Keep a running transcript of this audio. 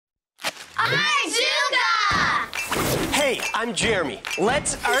Hey, I'm Jeremie.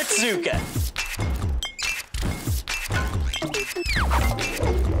 Let's Artzooka.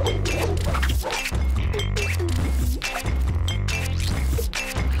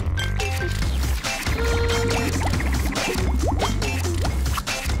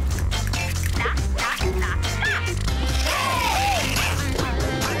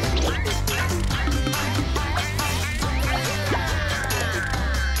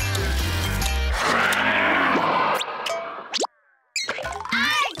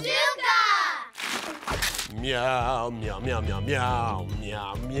 Meow, meow, meow, meow, meow,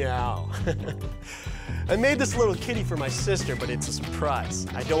 meow, meow. I made this little kitty for my sister, but it's a surprise.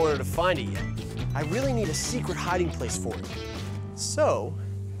 I don't want her to find it yet. I really need a secret hiding place for it. So,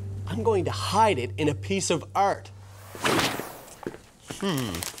 I'm going to hide it in a piece of art.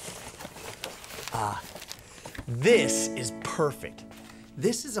 This is perfect.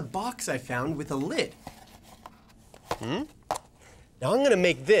 This is a box I found with a lid. Now I'm gonna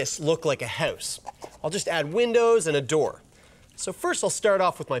make this look like a house. I'll just add windows and a door. So first I'll start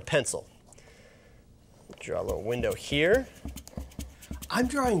off with my pencil. Draw a little window here. I'm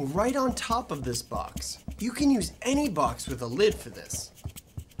drawing right on top of this box. You can use any box with a lid for this.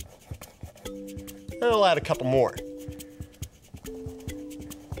 And I'll add a couple more.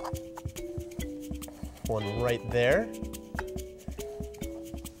 One right there.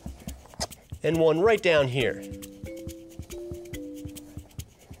 And one right down here.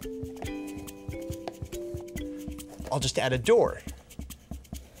 I'll just add a door.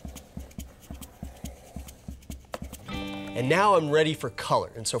 And now I'm ready for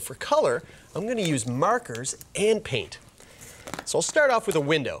color. And so for color, I'm gonna use markers and paint. So I'll start off with a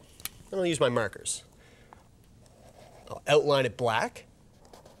window. And I'll use my markers. I'll outline it black.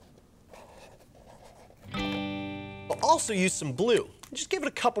 I'll also use some blue. Just give it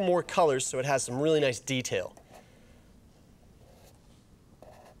a couple more colors so it has some really nice detail.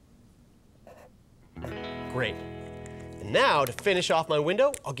 Great. And now, to finish off my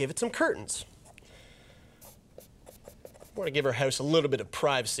window, I'll give it some curtains. I want to give our house a little bit of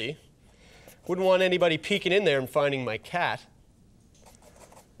privacy. Wouldn't want anybody peeking in there and finding my cat.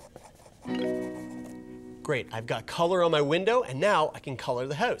 Great, I've got color on my window, and now I can color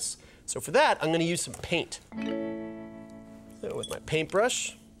the house. So for that, I'm going to use some paint. So with my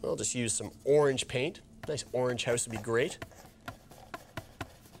paintbrush, I'll just use some orange paint. Nice orange house would be great.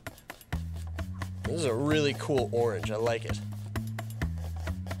 This is a really cool orange, I like it.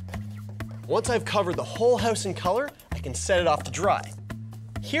 Once I've covered the whole house in color, I can set it off to dry.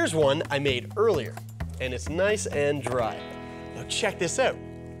 Here's one I made earlier, and it's nice and dry. Now check this out.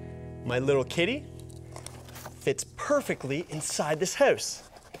 My little kitty fits perfectly inside this house.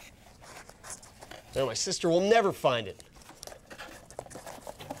 Now my sister will never find it.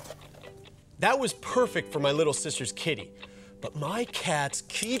 That was perfect for my little sister's kitty. But my cats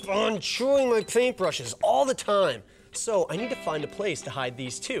keep on chewing my paintbrushes all the time. So I need to find a place to hide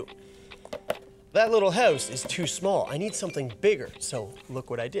these too. That little house is too small. I need something bigger, so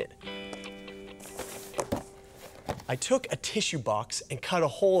look what I did. I took a tissue box and cut a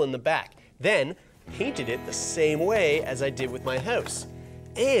hole in the back, then painted it the same way as I did with my house.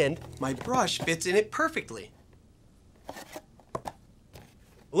 And my brush fits in it perfectly.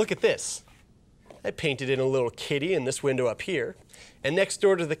 Look at this. I painted in a little kitty in this window up here. And next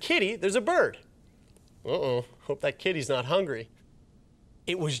door to the kitty, there's a bird. Uh-oh, hope that kitty's not hungry.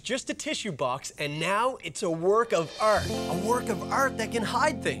 It was just a tissue box, and now it's a work of art. A work of art that can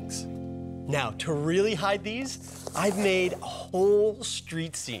hide things. Now, to really hide these, I've made a whole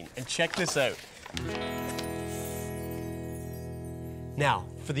street scene, and check this out. Now,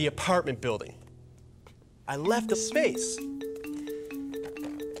 for the apartment building. I left a space.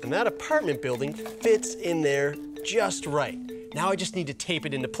 And that apartment building fits in there just right. Now I just need to tape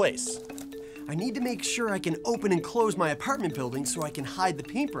it into place. I need to make sure I can open and close my apartment building so I can hide the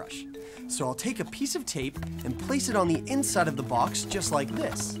paintbrush. So I'll take a piece of tape and place it on the inside of the box just like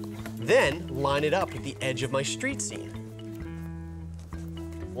this. Then line it up with the edge of my street scene.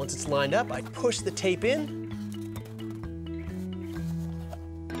 Once it's lined up, I push the tape in.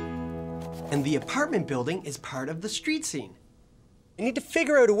 And the apartment building is part of the street scene. I need to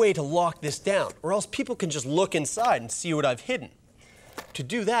figure out a way to lock this down, or else people can just look inside and see what I've hidden. To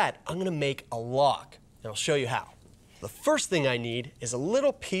do that, I'm gonna make a lock, and I'll show you how. The first thing I need is a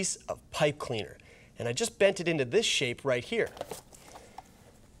little piece of pipe cleaner, and I just bent it into this shape right here.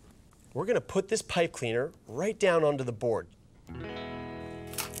 We're gonna put this pipe cleaner right down onto the board.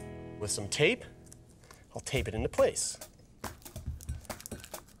 With some tape, I'll tape it into place.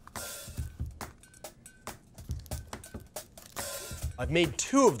 I've made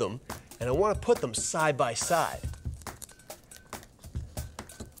two of them, and I want to put them side by side.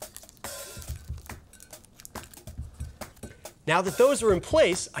 Now that those are in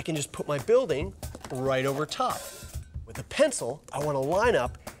place, I can just put my building right over top. With a pencil, I want to line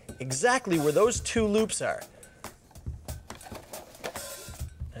up exactly where those two loops are.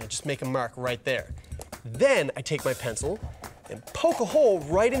 And I just make a mark right there. Then I take my pencil and poke a hole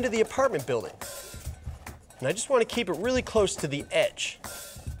right into the apartment building. And I just want to keep it really close to the edge.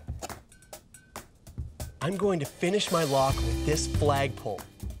 I'm going to finish my lock with this flagpole.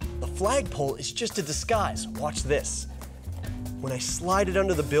 The flagpole is just a disguise. Watch this. When I slide it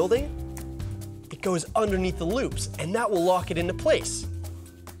under the building, it goes underneath the loops, and that will lock it into place.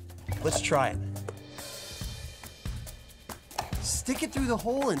 Let's try it. Stick it through the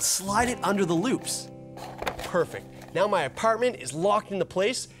hole and slide it under the loops. Perfect. Now my apartment is locked into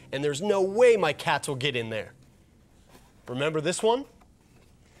place, and there's no way my cats will get in there. Remember this one?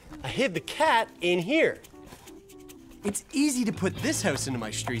 I hid the cat in here. It's easy to put this house into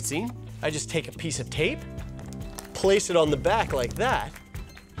my street scene. I just take a piece of tape, place it on the back like that,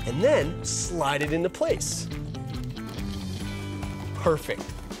 and then slide it into place. Perfect.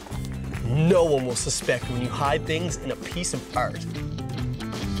 No one will suspect when you hide things in a piece of art.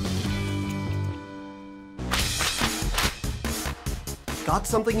 Got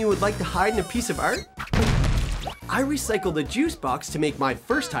something you would like to hide in a piece of art? I recycled a juice box to make my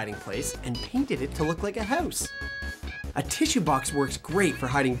first hiding place and painted it to look like a house. A tissue box works great for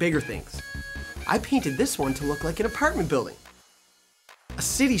hiding bigger things. I painted this one to look like an apartment building. A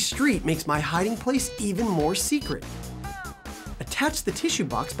city street makes my hiding place even more secret. Attach the tissue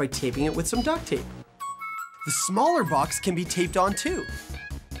box by taping it with some duct tape. The smaller box can be taped on too.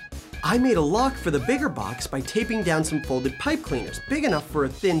 I made a lock for the bigger box by taping down some folded pipe cleaners, big enough for a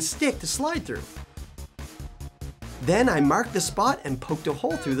thin stick to slide through. Then I marked the spot and poked a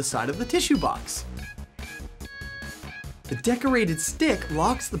hole through the side of the tissue box. The decorated stick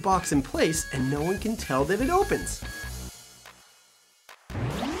locks the box in place and no one can tell that it opens.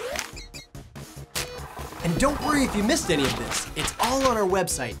 And don't worry if you missed any of this. It's all on our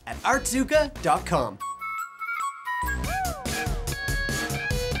website at artzooka.com.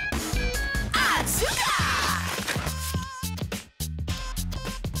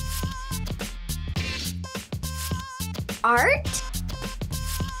 Art?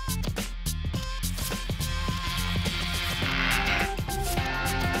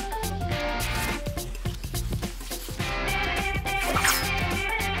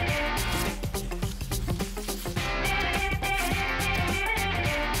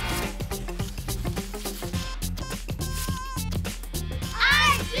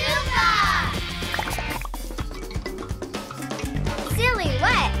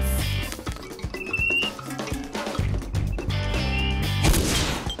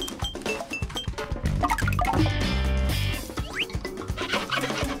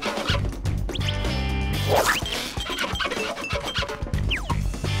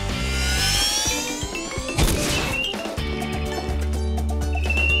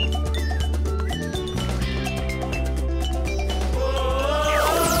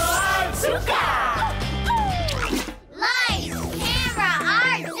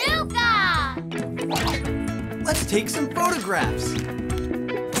 Take some photographs.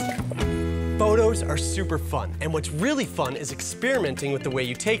 Photos are super fun, and what's really fun is experimenting with the way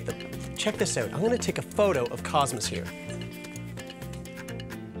you take them. Check this out. I'm going to take a photo of Cosmos here.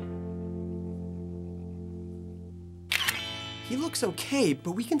 He looks okay,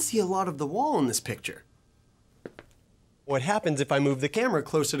 but we can see a lot of the wall in this picture. What happens if I move the camera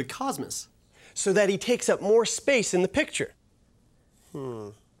closer to Cosmos so that he takes up more space in the picture?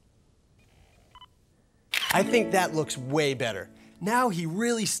 I think that looks way better. Now he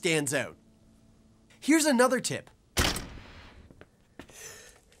really stands out. Here's another tip.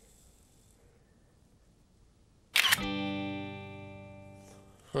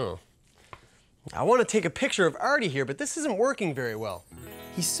 I want to take a picture of Artie here, but this isn't working very well.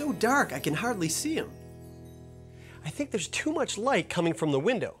 He's so dark I can hardly see him. I think there's too much light coming from the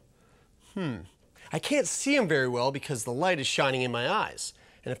window. I can't see him very well because the light is shining in my eyes.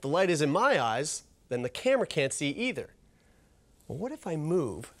 And if the light is in my eyes, then the camera can't see either. Well, what if I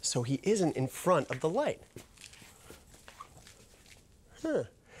move so he isn't in front of the light?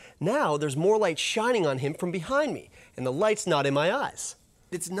 Now there's more light shining on him from behind me, and the light's not in my eyes.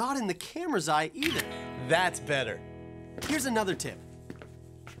 It's not in the camera's eye either. That's better. Here's another tip.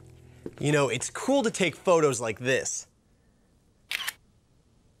 You know, it's cool to take photos like this.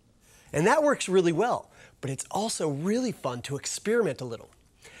 And that works really well, but it's also really fun to experiment a little.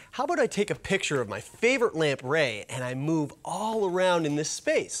 How about I take a picture of my favorite lamp, Ray, and I move all around in this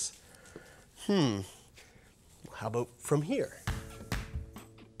space? How about from here?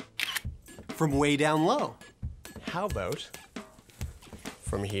 From way down low? How about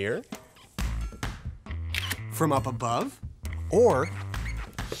From here. From up above. Or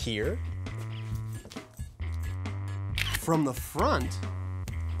here. From the front.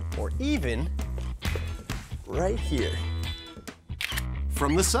 Or even right here.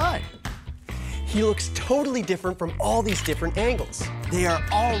 From the side. He looks totally different from all these different angles. They are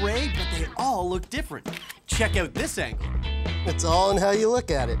all Ray, but they all look different. Check out this angle. It's all in how you look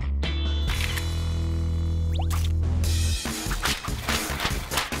at it.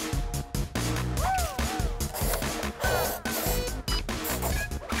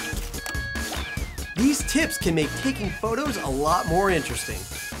 These tips can make taking photos a lot more interesting.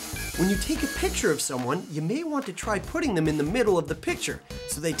 When you take a picture of someone, you may want to try putting them in the middle of the picture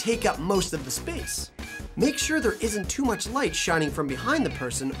so they take up most of the space. Make sure there isn't too much light shining from behind the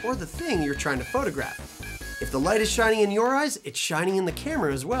person or the thing you're trying to photograph. If the light is shining in your eyes, it's shining in the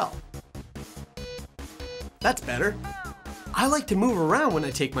camera as well. That's better. I like to move around when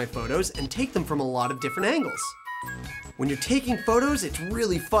I take my photos and take them from a lot of different angles. When you're taking photos, it's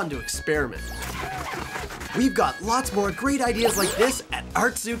really fun to experiment. We've got lots more great ideas like this at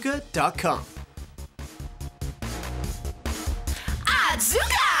Artzooka.com.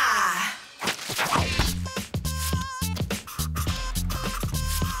 Artzooka!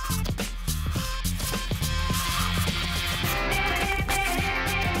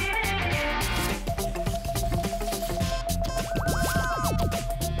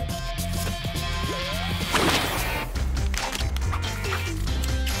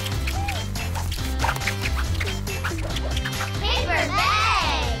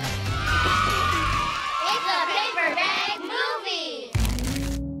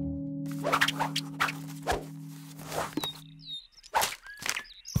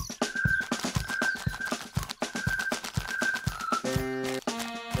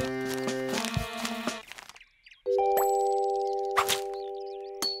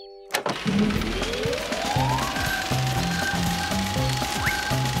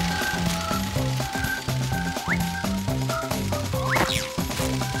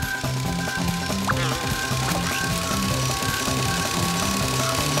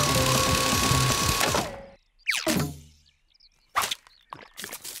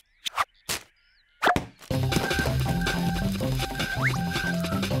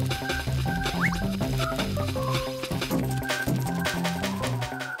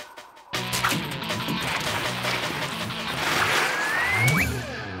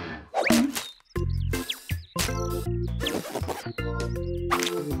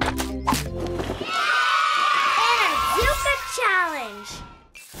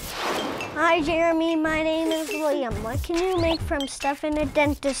 Hi, Jeremy. My name is Liam. What can you make from stuff in a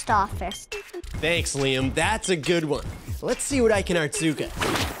dentist office? Thanks, Liam. That's a good one. Let's see what I can Artzooka.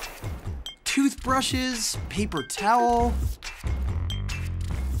 Toothbrushes, paper towel.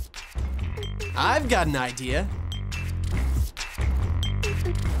 I've got an idea.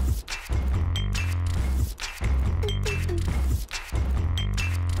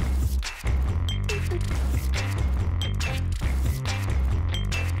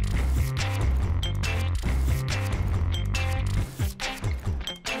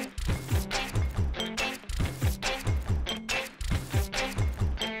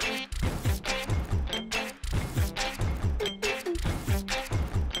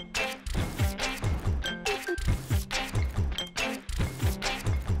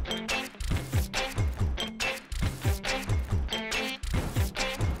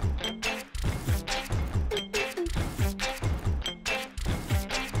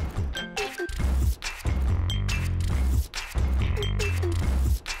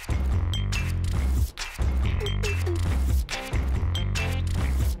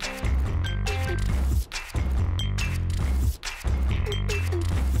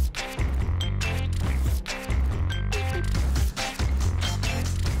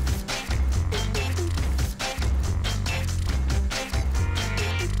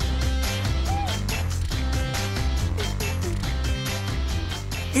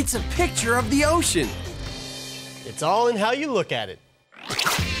 It's a picture of the ocean. It's all in how you look at it.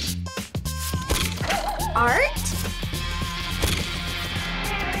 Art?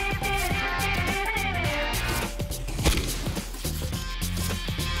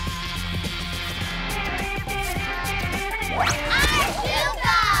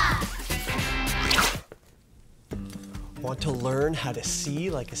 Want to learn how to see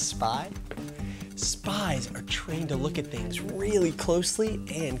like a spy? Spies are trained to look at things really closely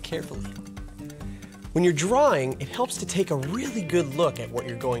and carefully. When you're drawing, it helps to take a really good look at what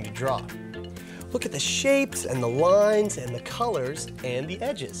you're going to draw. Look at the shapes and the lines and the colors and the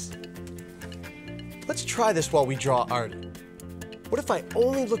edges. Let's try this while we draw art. What if I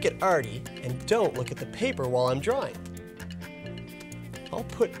only look at Artie and don't look at the paper while I'm drawing? I'll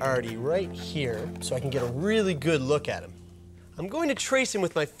put Artie right here so I can get a really good look at him. I'm going to trace him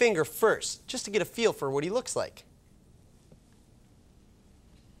with my finger first, just to get a feel for what he looks like.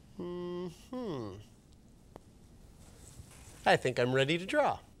 I think I'm ready to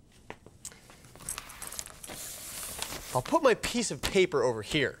draw. I'll put my piece of paper over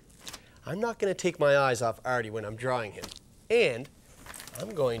here. I'm not going to take my eyes off Artie when I'm drawing him. And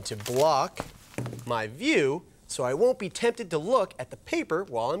I'm going to block my view so I won't be tempted to look at the paper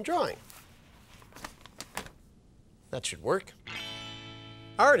while I'm drawing. That should work.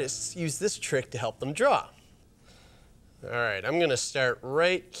 Artists use this trick to help them draw. All right, I'm going to start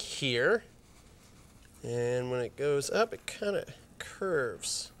right here. And when it goes up, it kind of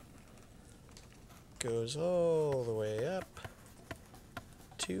curves. Goes all the way up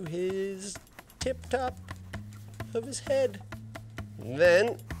to his tip top of his head. And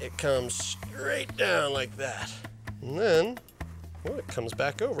then it comes straight down like that. And then, well, it comes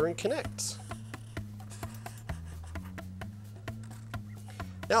back over and connects.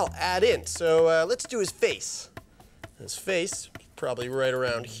 Now I'll add in. So let's do his face. His face is probably right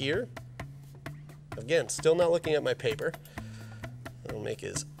around here. Again, still not looking at my paper. I'll make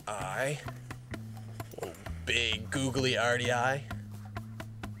his eye. One big googly Artie eye.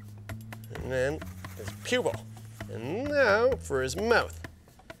 And then his pupil. And now for his mouth.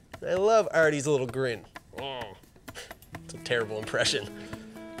 I love Artie's little grin. It's a terrible impression.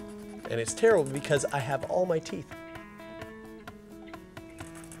 And it's terrible because I have all my teeth.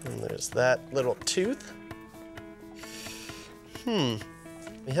 And there's that little tooth. He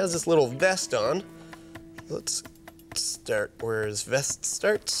has this little vest on. Let's start where his vest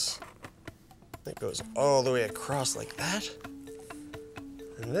starts. It goes all the way across like that.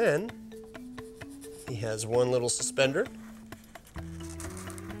 And then he has one little suspender.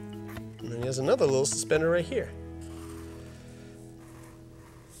 And then he has another little suspender right here.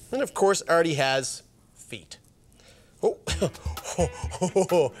 And of course, Artie has feet. Oh,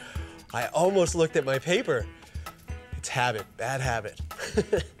 I almost looked at my paper. It's habit, bad habit.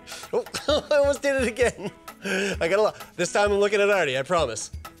 Oh, I almost did it again. I got a lot. This time I'm looking at Artie, I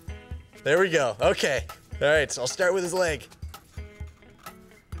promise. There we go, okay. All right, so I'll start with his leg.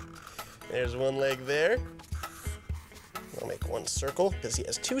 There's one leg there. I'll make one circle because he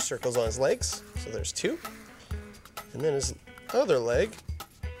has two circles on his legs. So there's two. And then his other leg,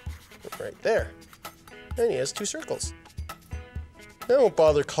 right there. And he has two circles. I won't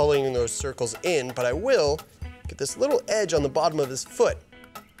bother coloring those circles in, but I will get this little edge on the bottom of his foot.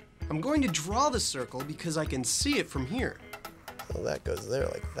 I'm going to draw the circle because I can see it from here. So that goes there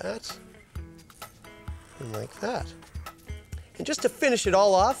like that, and like that. And just to finish it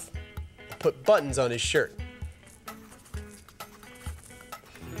all off, I'll put buttons on his shirt.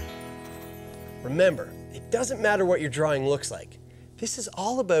 Remember, it doesn't matter what your drawing looks like. This is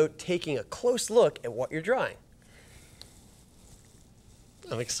all about taking a close look at what you're drawing.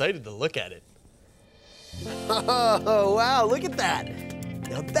 I'm excited to look at it. Oh, wow, look at that.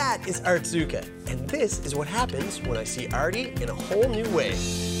 Now that is Artzooka, and this is what happens when I see Artie in a whole new way.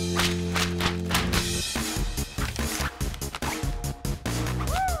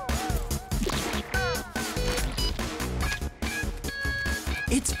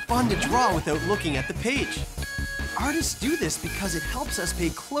 It's fun to draw without looking at the page. Artists do this because it helps us pay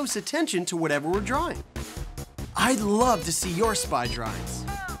close attention to whatever we're drawing. I'd love to see your spy drawings.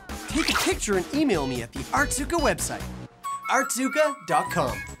 Take a picture and email me at the Artzooka website,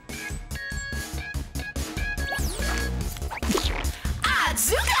 artzooka.com.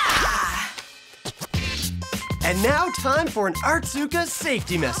 Artzooka! And now time for an Artzooka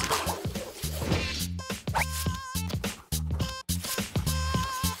safety message.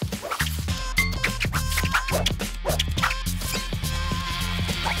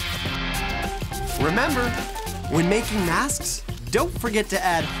 Remember, when making masks, don't forget to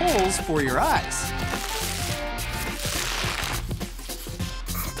add holes for your eyes.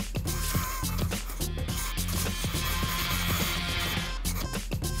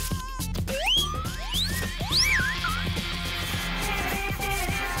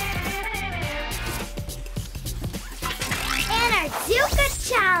 An Artzooka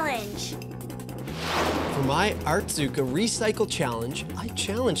challenge. For my Artzooka Recycle challenge, I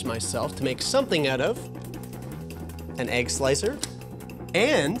challenged myself to make something out of an egg slicer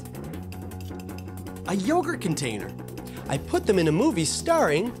And a yogurt container. I put them in a movie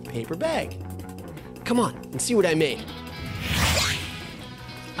starring Paper Bag. Come on and see what I made.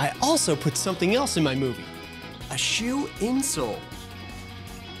 I also put something else in my movie, A shoe insole.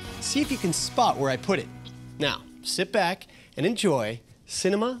 See if you can spot where I put it. Now, sit back and enjoy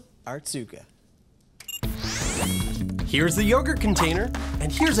Cinema Artzooka. Here's the yogurt container,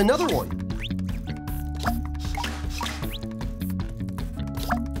 and here's another one.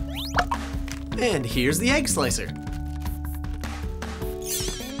 And here's the egg slicer.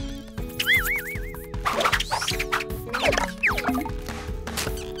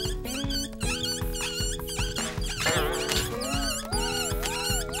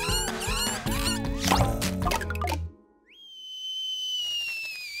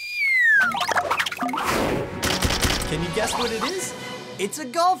 Can you guess what it is? It's a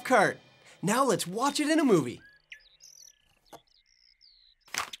golf cart. Now let's watch it in a movie.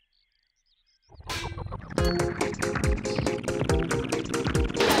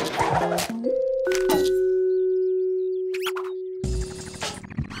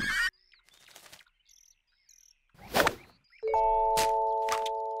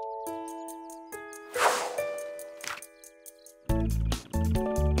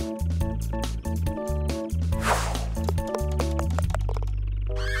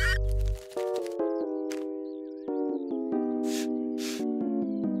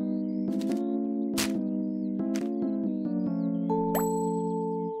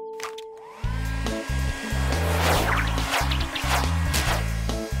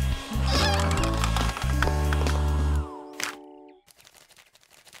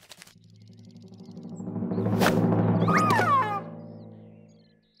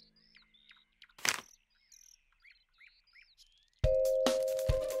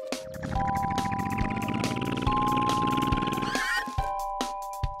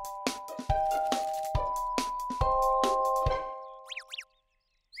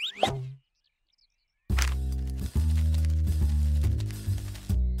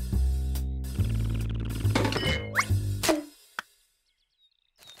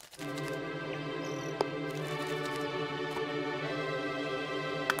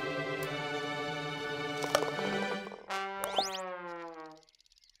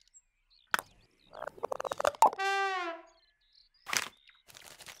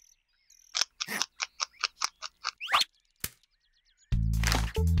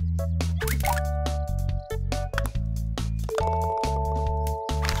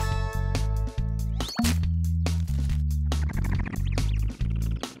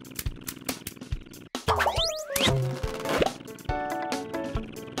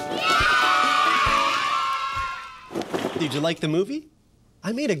 Did you like the movie?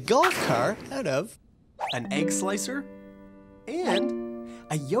 I made a golf cart out of An egg slicer and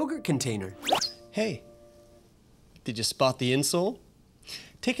a yogurt container. Hey, did you spot the insole?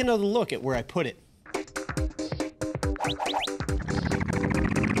 Take another look at where I put it.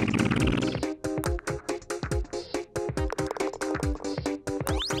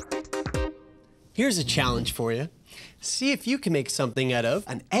 Here's a challenge for you. See if you can make something out of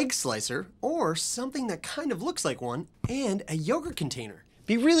An egg slicer or something that kind of looks like one and a yogurt container.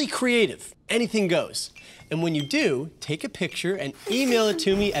 Be really creative. Anything goes. And when you do, take a picture and email it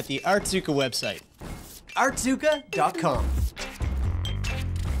to me at the Artzooka website. Artzooka.com.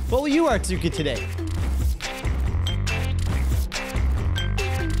 What will you Artzooka today?